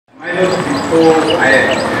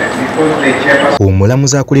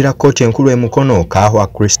Omulamuzi akulira kkooti enkulu Emukono Kahwa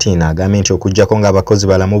Christine agambye nti okuggyako ng'abakozi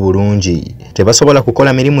balamu bulungi tebasobola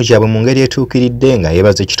kukola mirimu gyabwe mu ngeri etuukiridde nga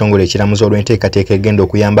yeebaza ekitongole ekiramuzi olw'enteekateeka egenda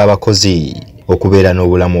okuyamba abakozi okubeera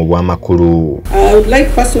n'obulamu obw'amakulu. I would like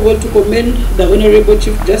first of all to commend the Honourable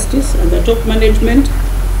Chief Justice and the top management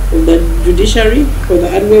of the judiciary for the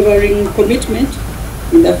unwavering commitment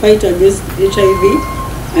in the fight against HIV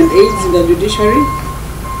and AIDS in the judiciary.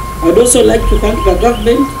 I would also like to thank the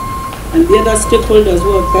government and the other stakeholders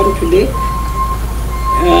who have come today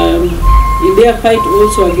in their fight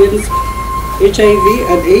also against HIV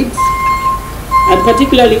and AIDS, and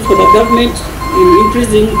particularly for the government in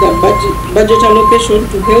increasing the budget allocation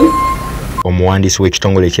to health. Omuwandiisi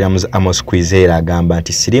w'ekitongole ekiramuzi Amos Kwizera agamba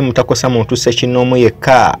nti siriimu takosa muntu ssekinnoomu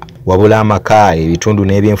yekka wabula amaka, ebitundu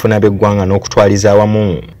n'ebyenfuna by'eggwanga n'okutwaliza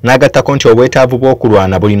awamu. N'agattako nti obwetaavu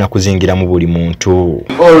bw'okulwana bulina kuzingira mu buli muntu.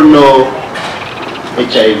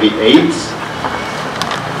 HIV/AIDS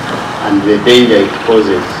and the danger it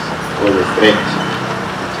poses or the threat.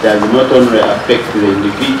 It does not only affect the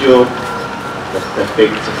individual, but it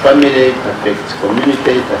affects the family, it affects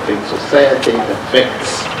community, it affects society, it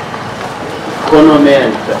affects economy,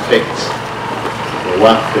 and it affects the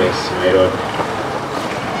workplace, my lord.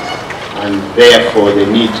 And therefore the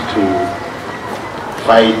need to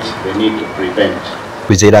fight, the need to prevent.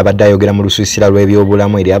 Kwizera abadde ayogera mu Olusiisira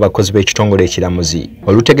Lw'Ebyobulamu eri abakozi b'ekitongole ekiramuzi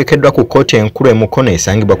olutegekeddwa ku kkooti enkulu Emukono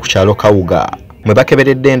esangibwa ku kyalo Kawuga mwe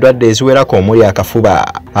bakeberedde endwadde eziwerako omuli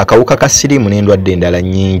akafuba, akawuka ka siriimu n'endwadde endala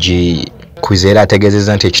nnyingi. Kwizera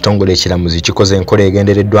ategeezezza nti ekitongole ekiramuzi kikoze enkola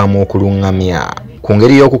egendereddwamu okuluŋŋamya ku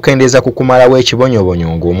ngeri y'okukendeeza ku kumalawo ekibonyobonyo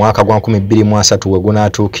ng'omwaka gwa 2023 we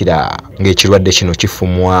gunaatuukira ng'ekirwadde kino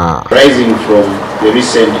kifumwa. Rising from the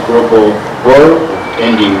recent global goal of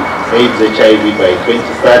ending AIDS/HIV by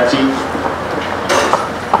 2030,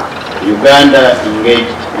 Uganda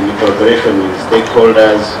engaged in collaboration with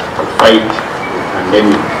stakeholders to fight the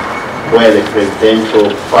pandemic, where the presidential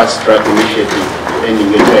fast-track initiative to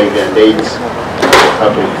ending HIV and AIDS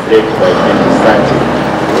public threat by 2030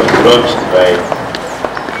 was launched by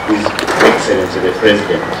His Excellency the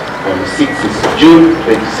President on 6th June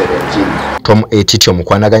 2017. Tom Etityo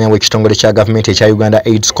mukwanaganya w'ekitongole kya gavumenti ekya Uganda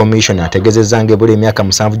AIDS Commission ategeezezza ng'ebula emyaka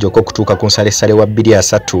 7 gyokka okutuuka ku nsalessale wa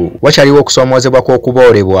 2003 wakyaliwo okusoomoozebwa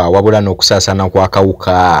kw'okuboolebwa wabula n'okusaasaana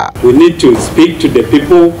kw'akawuka. We need to speak to the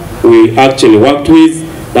people we actually worked with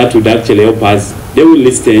that would actually help us. They will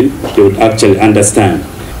listen, they would actually understand.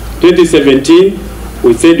 2017,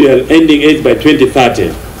 we said we are ending AIDS by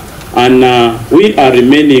 2030. And we are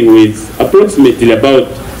remaining with approximately about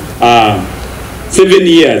 7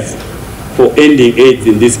 years for ending AIDS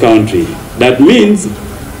in this country. That means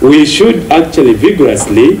we should actually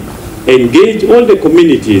vigorously engage all the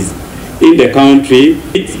communities in the country.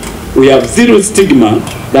 We have zero stigma,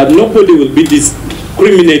 that nobody will be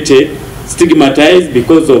discriminated, stigmatized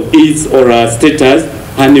because of his or her status,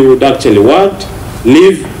 and he would actually work,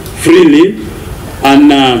 live freely, and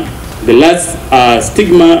the last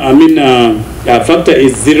factor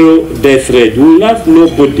is zero death rate. We will have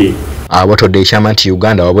nobody. Awatodde ekyama nti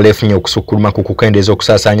Uganda wabula efunye okusukkuluma ku kukendeeza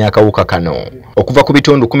okusaasaanya akawuka kano okuva ku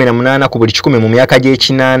bitundu 18 ku buli 100 mu myaka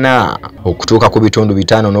gy'ekinaana okutuuka ku bitundu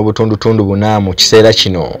 5 n'obutundutundu 4 mu kiseera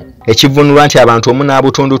kino. Ekivunulwa nti abantu omu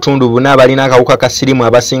n'abutundutundu 4 balina akawuka ka siriimu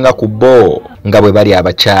abasinga ku bo nga bwe bali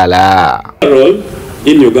abakyala.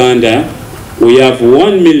 In Uganda, we have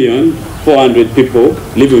 1,400,000 people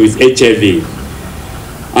living with HIV.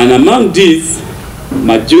 And among these,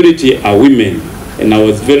 majority are women. And I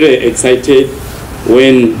was very excited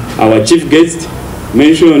when our chief guest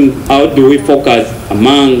mentioned how do we focus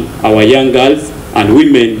among our young girls and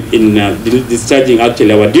women in discharging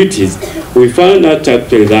actually our duties. We found out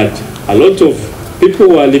actually that a lot of people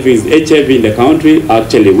who are living with HIV in the country are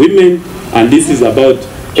actually women, and this is about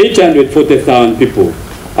 840,000 people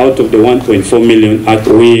out of the 1.4 million.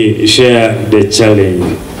 We share the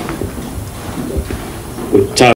challenge.